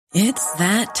It's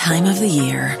that time of the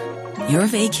year. Your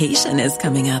vacation is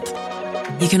coming up.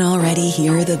 You can already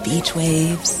hear the beach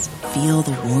waves, feel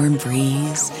the warm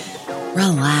breeze,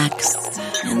 relax,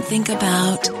 and think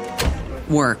about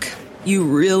work. You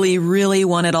really, really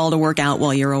want it all to work out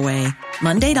while you're away.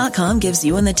 Monday.com gives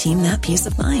you and the team that peace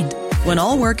of mind. When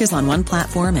all work is on one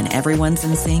platform and everyone's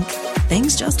in sync,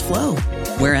 things just flow.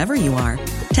 Wherever you are,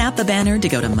 tap the banner to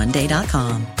go to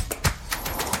Monday.com.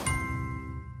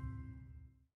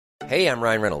 Hey, I'm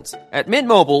Ryan Reynolds. At Mint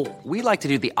Mobile, we like to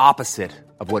do the opposite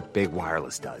of what Big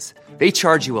Wireless does. They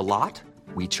charge you a lot,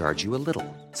 we charge you a little.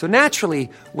 So naturally,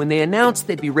 when they announced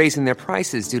they'd be raising their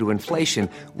prices due to inflation,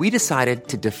 we decided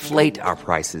to deflate our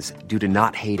prices due to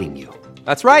not hating you.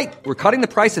 That's right. We're cutting the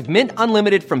price of Mint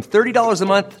Unlimited from $30 a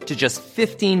month to just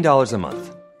 $15 a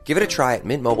month. Give it a try at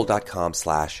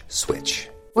mintmobile.com/switch.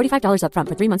 $45 up front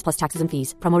for 3 months plus taxes and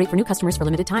fees. Promo rate for new customers for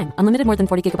limited time. Unlimited more than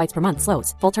 40 gigabytes per month.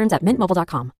 Slows full terms at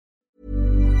mintmobile.com.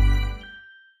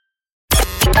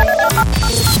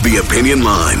 The Opinion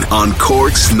Line on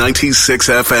Cork's 96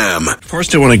 FM.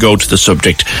 First, I want to go to the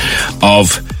subject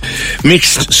of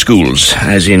mixed schools,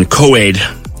 as in co-ed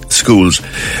schools.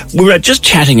 We were just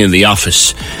chatting in the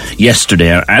office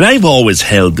yesterday, and I've always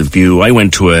held the view. I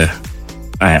went to a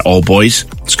all-boys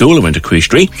school. I went to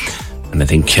Christry, and I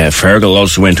think Fergal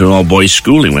also went to an all-boys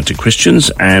school. He went to Christians,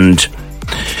 and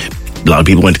a lot of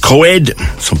people went to co-ed.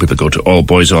 Some people go to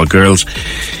all-boys, all-girls.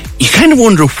 You kind of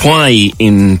wonder why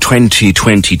in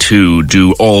 2022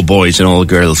 do all boys and all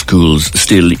girls schools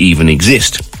still even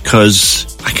exist? Because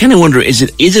I kind of wonder, is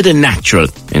it a natural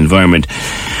environment?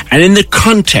 And in the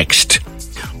context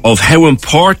of how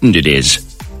important it is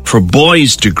for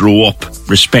boys to grow up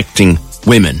respecting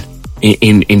women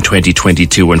in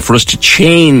 2022, and for us to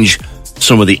change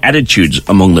some of the attitudes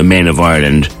among the men of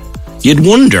Ireland, you'd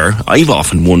wonder, I've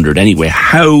often wondered anyway,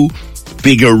 how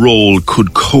big a role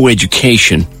could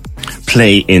co-education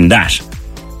play in that?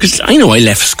 Because I know I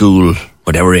left school,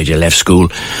 whatever age I left school,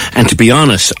 and to be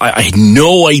honest, I had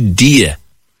no idea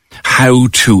how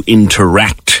to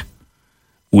interact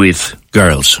with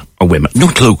girls or women. No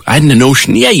clue. I hadn't a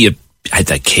notion. Yeah, you had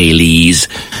the Kayleys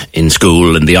in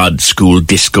school and the odd school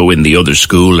disco in the other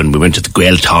school, and we went to the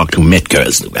Gael Talk and met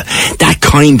girls, that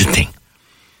kind of thing.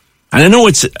 And I know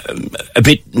it's a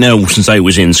bit now since I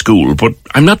was in school, but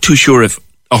I'm not too sure if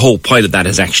a whole pile of that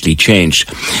has actually changed.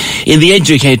 In the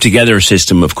Educate Together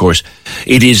system, of course,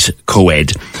 it is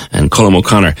co-ed. And Colm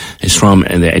O'Connor is from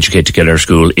the Educate Together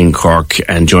school in Cork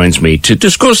and joins me to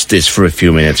discuss this for a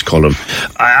few minutes, Colm.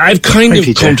 I've kind of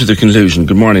come to the conclusion,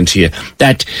 good morning to you,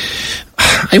 that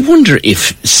I wonder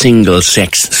if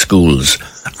single-sex schools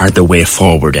are the way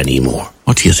forward anymore.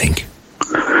 What do you think?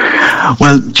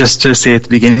 Well, just to say at the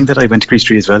beginning that I went to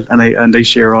Christry as well, and I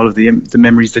share all of the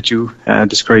memories that you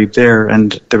described there,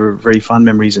 and they were very fond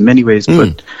memories in many ways.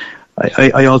 But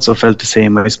I also felt the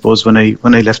same, I suppose, when I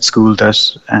left school that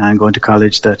and going to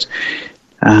college, that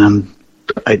I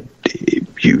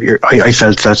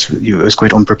felt that I was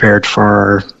quite unprepared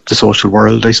for the social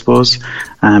world, I suppose,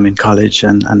 in college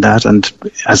and that, and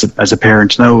as a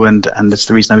parent now, and that's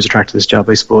the reason I was attracted to this job,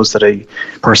 I suppose, that I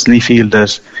personally feel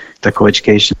that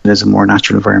co-education is a more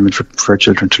natural environment for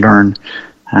children to learn.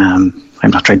 I'm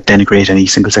not trying to denigrate any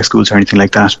single-sex schools or anything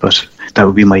like that, but that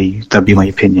would be my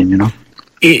opinion, you know.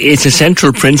 It's a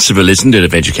central principle, isn't it,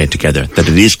 of Educate Together, that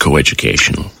it is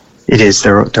co-educational? It is.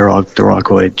 They're all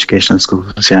co-educational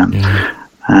schools. Yeah.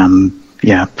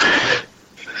 Yeah.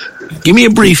 Give me a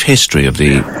brief history of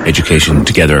the Education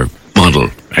Together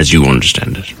model, as you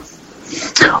understand it.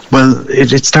 Well,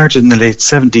 it started in the late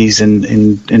 70s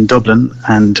in Dublin,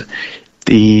 and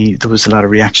there was a lot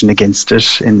of reaction against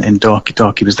it in Dalkey.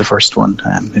 Dalkey was the first one.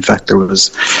 In fact, there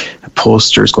was a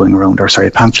pamphlet going around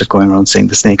saying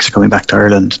the snakes are coming back to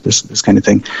Ireland, this kind of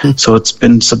thing. So it's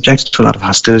been subjected to a lot of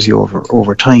hostility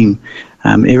over time.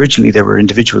 Originally, there were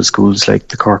individual schools like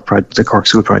the Cork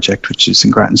School Project, which is in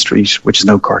Grattan Street, which is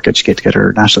now Cork Educate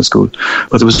Together National School.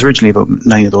 But there was originally about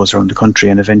 9 of those around the country,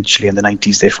 and eventually in the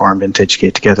 90s they formed into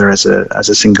Educate Together as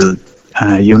a single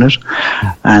unit.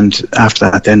 And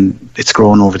after that, then it's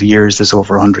grown over the years. There's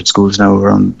over 100 schools now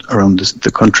around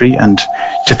the country, and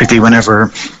typically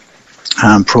whenever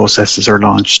processes are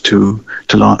launched to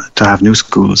have new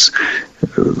schools,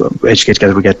 Educate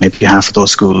Together will get maybe half of those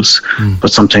schools,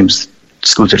 but sometimes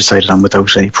schools are decided on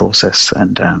without any process,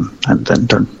 and then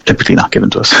they're typically not given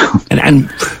to us. And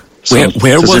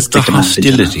where was the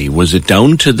hostility? Was it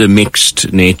down to the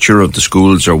mixed nature of the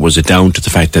schools, or was it down to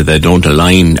the fact that they don't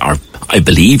align, or I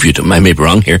believe I may be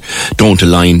wrong here, don't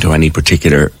align to any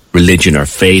particular religion or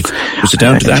faith? Was it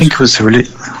down to that? I think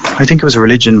it was a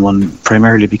religion one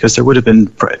primarily, because there would have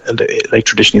been, like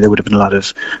traditionally, there would have been a lot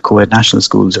of co-ed national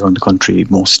schools around the country.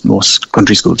 Most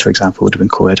country schools, for example, would have been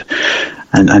co-ed,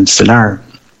 and still are.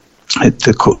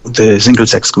 The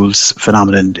single-sex schools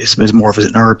phenomenon is more of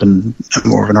an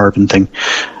urban thing.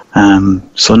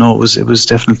 So no, it was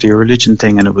definitely a religion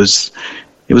thing, and it was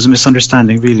a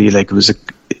misunderstanding, really. Like,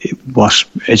 what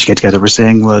Educate Together were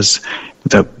saying was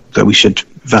that we should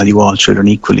value all children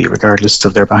equally, regardless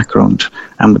of their background,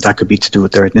 and that could be to do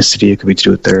with their ethnicity, it could be to do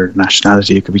with their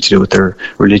nationality, it could be to do with their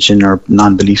religion or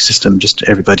non-belief system. Just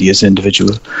everybody is an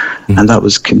individual, and that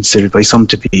was considered by some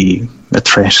to be a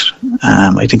threat.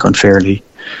 I think unfairly.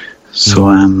 So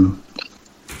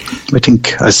I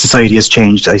think as society has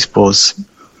changed, I suppose.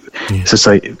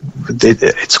 Society,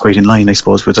 it's quite in line, I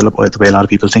suppose, with the way a lot of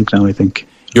people think now, I think.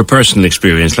 Your personal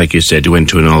experience, like you said, you went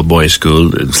to an all-boys school,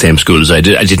 the same school as I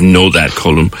did. I didn't know that,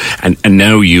 Colm. And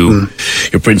now you're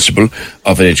principal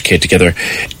of an Educate Together.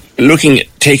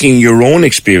 Taking your own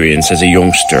experience as a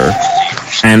youngster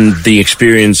and the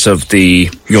experience of the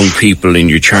young people in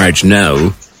your charge now,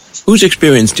 whose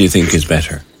experience do you think is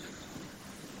better?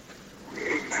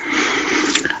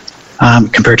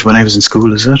 Compared to when I was in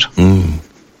school, is it?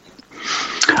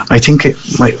 I think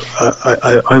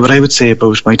what I would say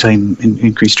about my time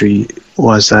in Creastery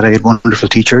was that I had wonderful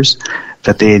teachers,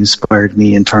 that they inspired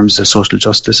me in terms of social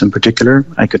justice in particular.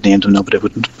 I could name them now, but I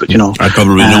wouldn't. But I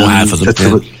probably know half of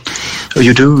them.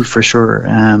 You do, for sure.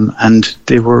 And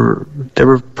they were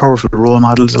powerful role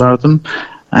models, a lot of them.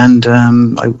 And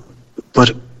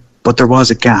But there was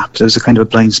a gap. There was a kind of a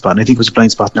blind spot. And I think it was a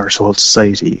blind spot in our whole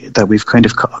society that we've kind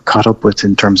of caught up with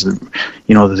in terms of,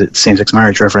 the same-sex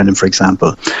marriage referendum, for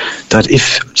example. That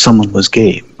if someone was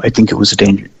gay, I think it was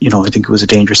a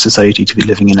dangerous society to be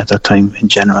living in at that time in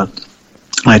general.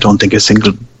 I don't think a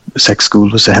single-sex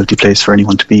school was a healthy place for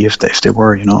anyone to be if they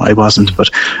were. I wasn't, but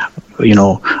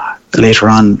later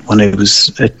on, when I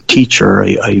was a teacher,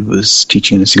 I was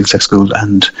teaching in a single-sex school,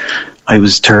 and I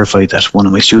was terrified that one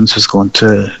of my students was going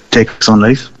to take his own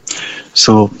life.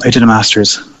 So I did a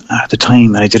master's at the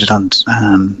time, and I did it on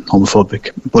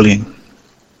homophobic bullying.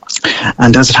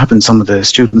 And as it happened, some of the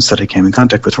students that I came in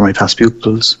contact with were my past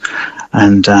pupils,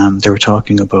 and they were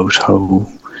talking about how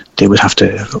they would have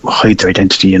to hide their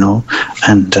identity,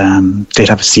 and they'd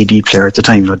have a CD player at the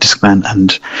time, Discman,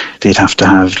 and they'd have to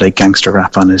have like gangster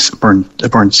rap on a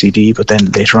burnt CD, but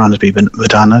then later on it'd be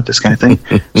Madonna, this kind of thing.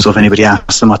 So if anybody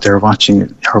asked them what they were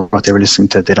watching or what they were listening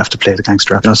to, they'd have to play the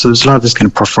gangster rap. So there's a lot of this kind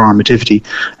of performativity.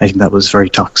 I think that was very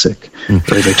toxic,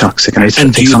 very, very toxic. And I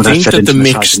think do you some of think that the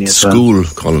mixed school,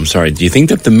 Colm, do you think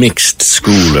that the mixed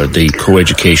school or the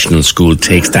co-educational school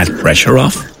takes that pressure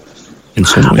off?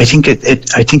 I think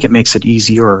it makes it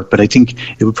easier, but I think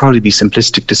it would probably be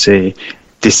simplistic to say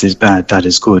this is bad, that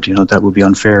is good. That would be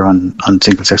unfair on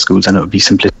single-sex schools, and it would be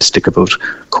simplistic about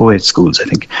co-ed schools.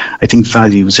 I think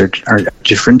values are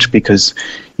different, because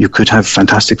you could have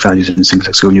fantastic values in a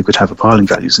single-sex school, and you could have appalling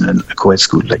values in a co-ed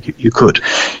school. Like you could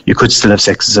still have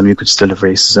sexism, you could still have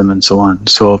racism, and so on.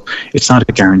 So it's not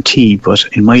a guarantee, but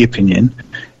in my opinion,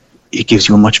 it gives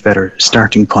you a much better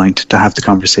starting point to have the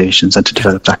conversations and to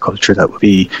develop that culture that would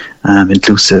be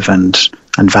inclusive and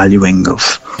valuing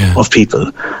of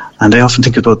people. And I often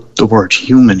think about the word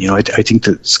human. I think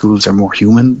that schools are more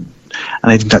human,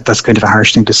 and I think that's kind of a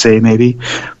harsh thing to say, maybe,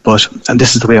 and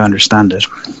this is the way I understand it.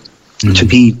 To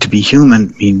be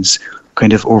human means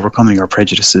kind of overcoming our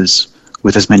prejudices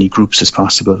with as many groups as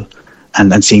possible,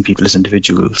 and seeing people as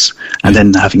individuals, and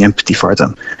then having empathy for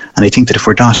them. And I think that if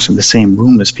we're not in the same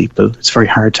room as people, it's very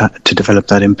hard to develop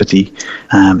that empathy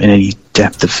in any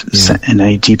depth in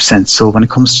any deep sense. So when it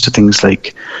comes to things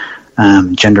like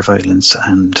gender violence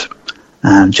and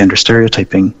gender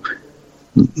stereotyping,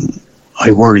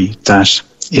 I worry that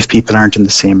if people aren't in the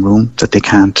same room, that they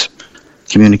can't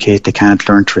communicate, they can't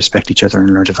learn to respect each other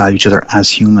and learn to value each other as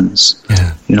humans.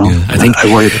 I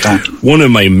worry about that. One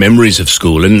of my memories of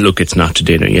school, and look, it's not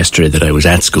today nor yesterday that I was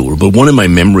at school, but one of my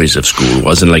memories of school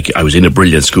wasn't like I was in a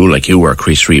brilliant school like you were,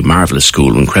 Creastery, marvellous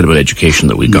school, incredible education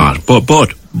that we got.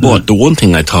 But the one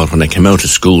thing I thought when I came out of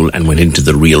school and went into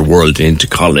the real world, into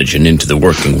college and into the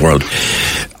working world,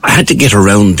 I had to get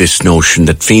around this notion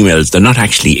that females, they're not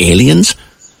actually aliens.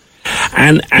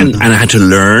 And I had to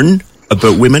learn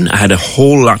about women. I had a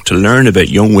whole lot to learn about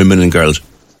young women and girls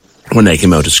when I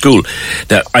came out of school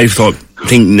that I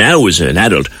think now as an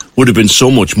adult would have been so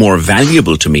much more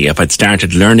valuable to me if I'd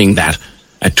started learning that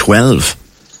at 12.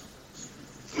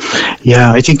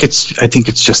 Yeah, I think it's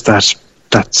just that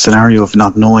scenario of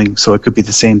not knowing. So it could be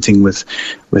the same thing with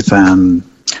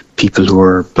people who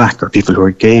are black or people who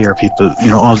are gay or people,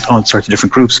 all sorts of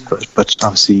different groups. But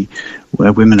obviously,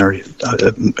 women are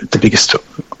the biggest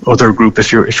other group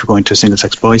if you're going to a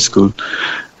single-sex boys' school.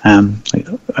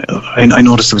 I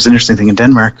noticed there was an interesting thing in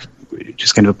Denmark,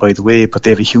 just kind of by the way, but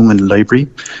they have a human library.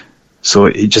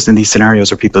 So just in these scenarios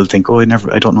where people think, I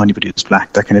don't know anybody who's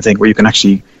black, that kind of thing, where you can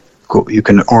actually you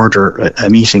can order a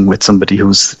meeting with somebody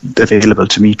who's available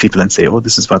to meet people and say,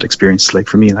 this is what experience is like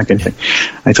for me, and that kind of thing.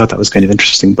 I thought that was kind of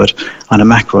interesting, but on a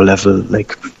macro level,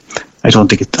 like, I don't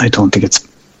think it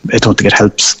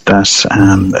helps that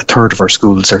a third of our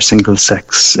schools are single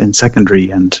sex in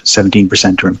secondary and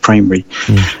 17% are in primary.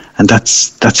 And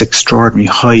that's extraordinarily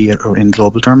high in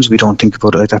global terms. We don't think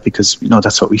about it like that because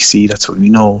that's what we see, that's what we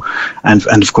know, and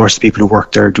of course the people who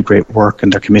work there do great work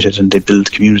and they're committed and they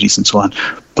build communities and so on.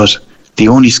 But the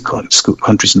only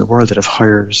countries in the world that have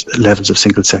higher levels of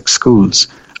single sex schools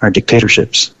are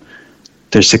dictatorships.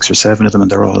 There's 6 or 7 of them, and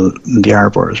they're all in the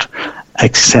Arab world,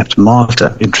 except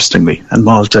Malta, interestingly. And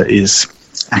Malta is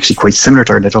actually quite similar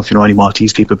to Ireland. I don't know if you know any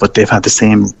Maltese people, but they've had the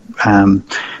same.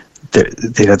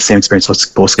 They've had the same experience. So it's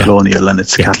post-colonial, and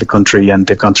it's a Catholic country, and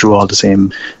they've gone through all the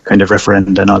same kind of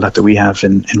referenda and all that we have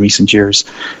in recent years.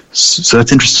 So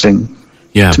that's interesting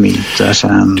to me. That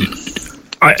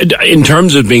in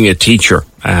terms of being a teacher,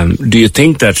 do you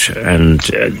think that, and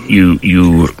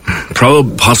you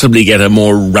possibly get a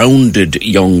more rounded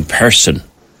young person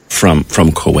from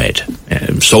co-ed,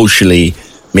 socially,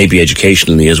 maybe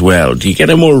educationally as well? Do you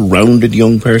get a more rounded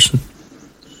young person?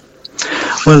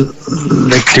 Well,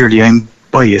 like, clearly I'm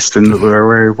biased in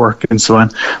where I work and so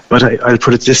on, but I'll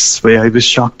put it this way. I was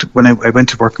shocked when I went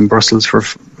to work in Brussels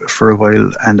for a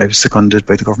while, and I was seconded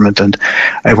by the government, and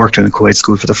I worked in a co-ed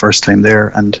school for the first time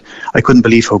there, and I couldn't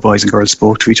believe how boys and girls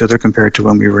spoke to each other compared to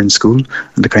when we were in school,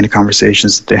 and the kind of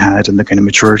conversations that they had and the kind of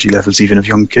maturity levels even of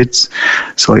young kids.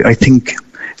 So I think,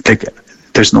 like,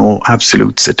 there's no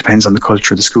absolutes. It depends on the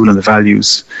culture of the school and the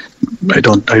values. I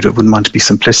wouldn't want to be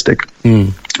simplistic,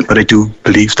 but I do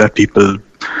believe that people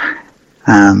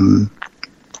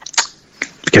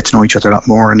get to know each other a lot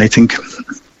more, and I think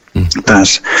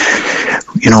that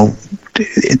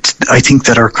I think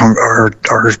that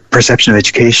our perception of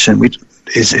education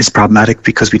is problematic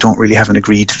because we don't really have an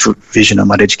agreed vision on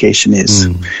what education is.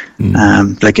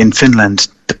 Like in Finland,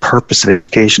 the purpose of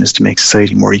education is to make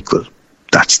society more equal.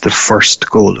 That's the first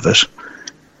goal of it.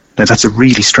 Now, that's a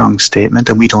really strong statement,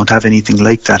 and we don't have anything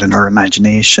like that in our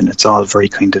imagination. It's all very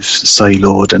kind of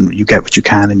siloed, and you get what you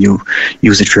can and you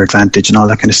use it for your advantage and all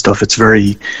that kind of stuff. It's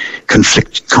very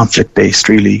conflict-based,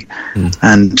 really.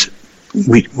 And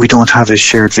we don't have a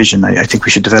shared vision. I think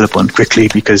we should develop one quickly,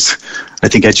 because I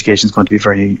think education is going to be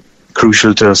very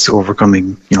crucial to us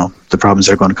overcoming, the problems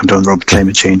that are going to come down the road with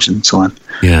climate change and so on.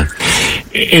 Yeah.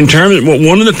 In terms of,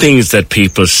 one of the things that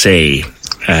people say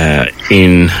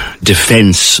in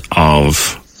defence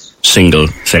of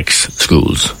single-sex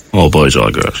schools, all boys,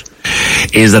 all girls,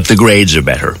 is that the grades are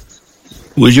better.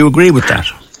 Would you agree with that?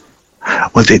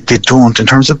 Well, they don't. In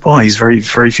terms of boys, very,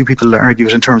 very few people argue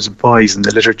it in terms of boys in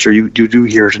the literature. You do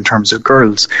hear it in terms of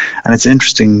girls. And it's an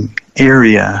interesting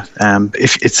area.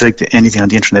 If it's like anything on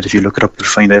the internet, if you look it up, you'll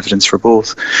find evidence for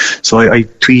both. So I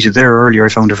tweeted there earlier, I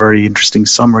found a very interesting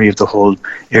summary of the whole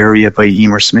area by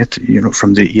Emer Smith,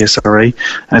 from the ESRI.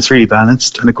 And it's really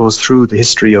balanced, and it goes through the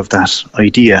history of that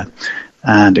idea.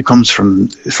 And it comes from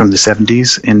the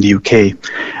 70s in the UK.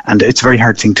 And it's a very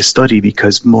hard thing to study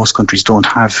because most countries don't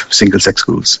have single-sex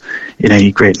schools in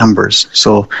any great numbers.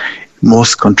 So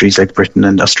most countries like Britain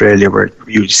and Australia, where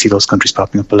you see those countries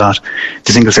popping up a lot,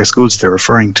 the single-sex schools they're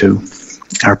referring to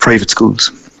are private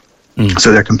schools.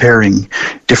 So they're comparing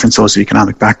different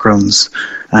socioeconomic backgrounds,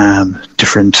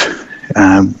 different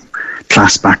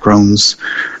class backgrounds,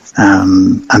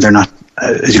 and they're not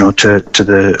to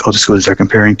the other schools they're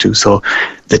comparing to. So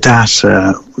the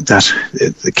data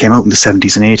that came out in the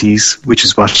 70s and 80s, which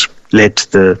is what led to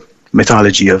the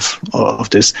mythology of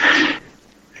this,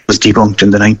 was debunked in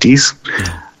the 90s.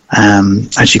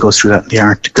 And she goes through that in the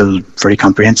article very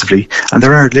comprehensively. And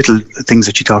there are little things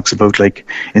that she talks about, like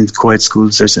in co-ed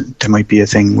schools, there might be a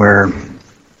thing where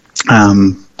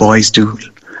boys do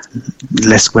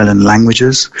less well in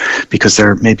languages because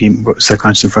they're maybe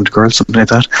self-conscious in front of girls, something like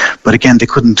that. But again, they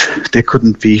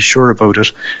couldn't be sure about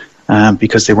it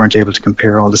because they weren't able to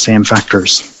compare all the same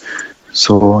factors.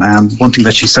 So one thing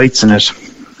that she cites in it,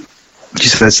 she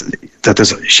says that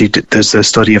there's a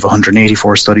study of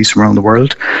 184 studies from around the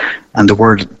world, and the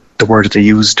word that they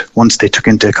used once they took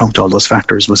into account all those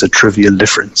factors was a trivial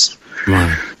difference.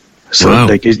 Right. So Wow.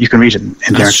 like you can read it in the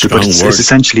That's article, but strong it's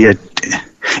essentially it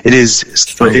is.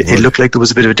 But it looked like there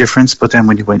was a bit of a difference. But then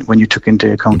when you took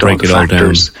into account all the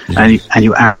factors and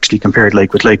you actually compared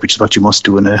like with like, which is what you must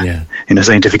do in a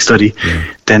scientific study,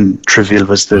 then trivial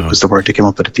was the word they came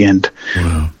up with at the end.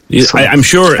 Wow. So I'm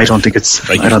sure. I don't think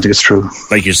it's true.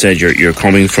 Like you said, you're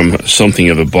coming from something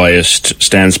of a biased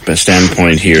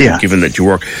standpoint here, given that you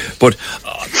work. But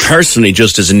personally,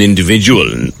 just as an individual,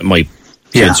 my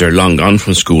kids are long gone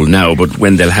from school now. But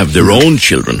when they'll have their own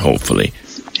children, hopefully,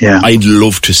 I'd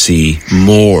love to see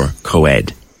more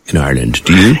co-ed in Ireland.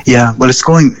 Do you? Yeah, well, it's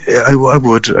going. I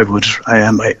would.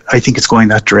 I think it's going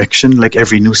that direction. Like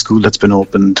every new school that's been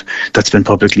opened, that's been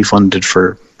publicly funded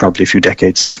for probably a few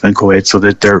decades, been co-ed, so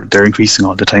that they're increasing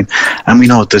all the time. And we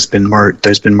know there's been more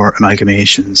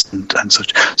amalgamations and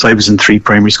such. So I was in 3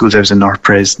 primary schools. I was in North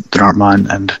Pres, the Northman,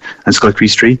 and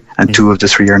Sculcrease, and 2 of the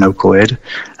 3 are now co-ed,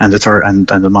 and the third and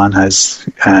the man has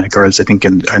girls, I think,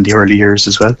 in the early years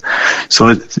as well.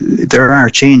 So there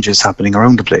are changes happening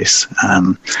around the place,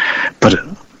 but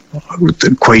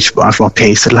quite at what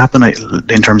pace it'll happen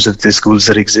in terms of the schools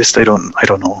that exist, I don't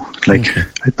know.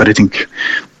 But I think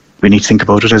we need to think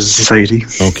about it as a society.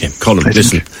 Okay, Colm,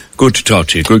 listen, good to talk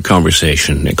to you, good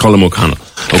conversation. Colm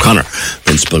O'Connor,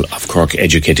 Principal of Cork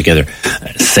Educate Together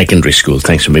Secondary School.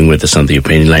 Thanks for being with us on the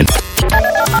Opinion Line.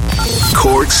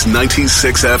 Cork's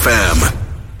 96 FM.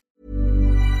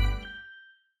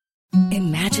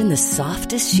 Imagine the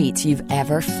softest sheets you've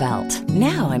ever felt.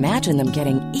 Now imagine them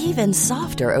getting even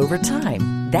softer over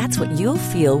time. That's what you'll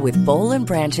feel with Boll &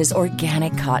 Branch's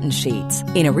organic cotton sheets.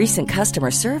 In a recent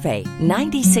customer survey,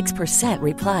 96%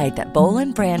 replied that Boll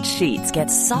 & Branch sheets get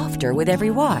softer with every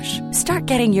wash. Start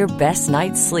getting your best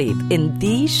night's sleep in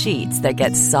these sheets that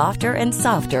get softer and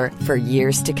softer for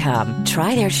years to come.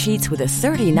 Try their sheets with a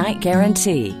 30-night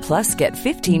guarantee. Plus, get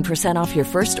 15% off your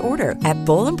first order at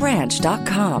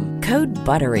bollandbranch.com. Code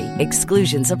BUTTERY.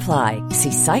 Exclusions apply.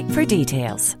 See site for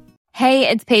details. Hey,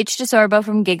 it's Paige DeSorbo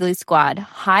from Giggly Squad.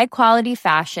 High quality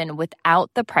fashion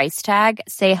without the price tag.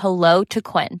 Say hello to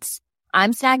Quince.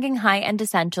 I'm snagging high-end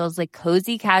essentials like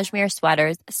cozy cashmere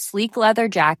sweaters, sleek leather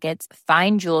jackets,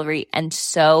 fine jewelry, and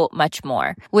so much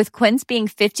more. With Quince being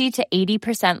 50 to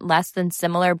 80% less than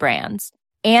similar brands.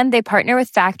 And they partner with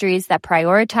factories that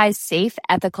prioritize safe,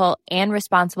 ethical, and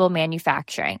responsible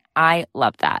manufacturing. I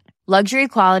love that. Luxury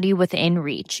quality within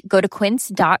reach. Go to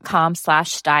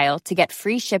quince.com/style to get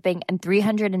free shipping and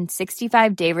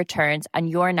 365-day returns on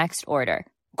your next order.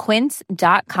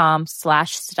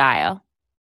 Quince.com/style.